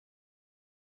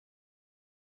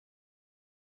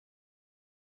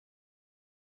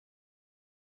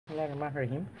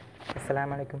Bismillahirrahmanirrahim.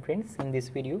 Assalamu alaikum friends. In this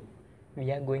video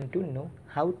we are going to know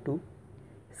how to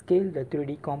scale the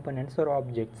 3D components or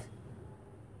objects.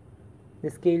 The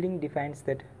scaling defines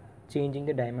that changing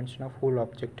the dimension of whole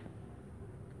object.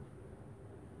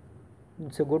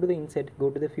 So go to the insert, go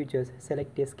to the features,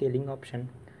 select a scaling option.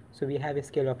 So we have a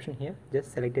scale option here,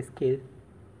 just select a scale.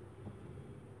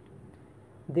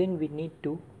 Then we need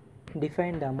to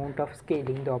define the amount of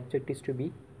scaling the object is to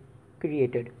be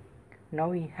created. Now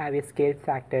we have a scale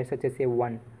factor such as a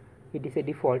 1. It is a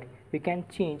default. We can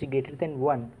change greater than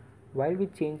 1. While we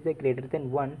change the greater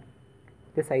than 1,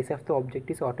 the size of the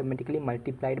object is automatically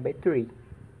multiplied by 3.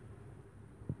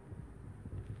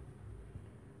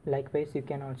 Likewise, you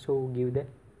can also give the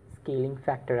scaling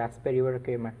factor as per your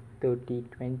requirement, 30,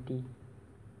 20,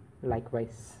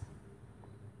 likewise.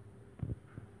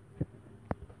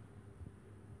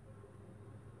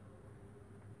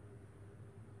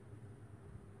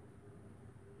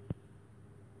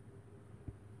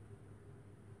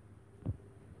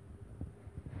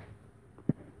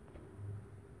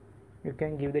 You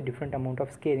can give the different amount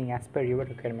of scaling as per your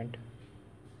requirement.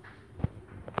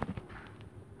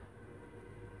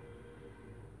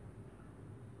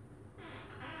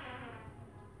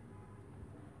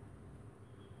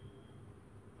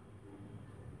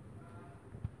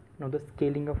 Now the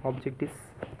scaling of object is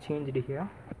changed here.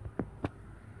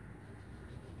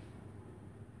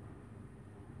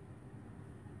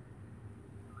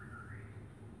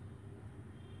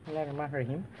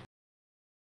 Bismillahirrahmanirrahim.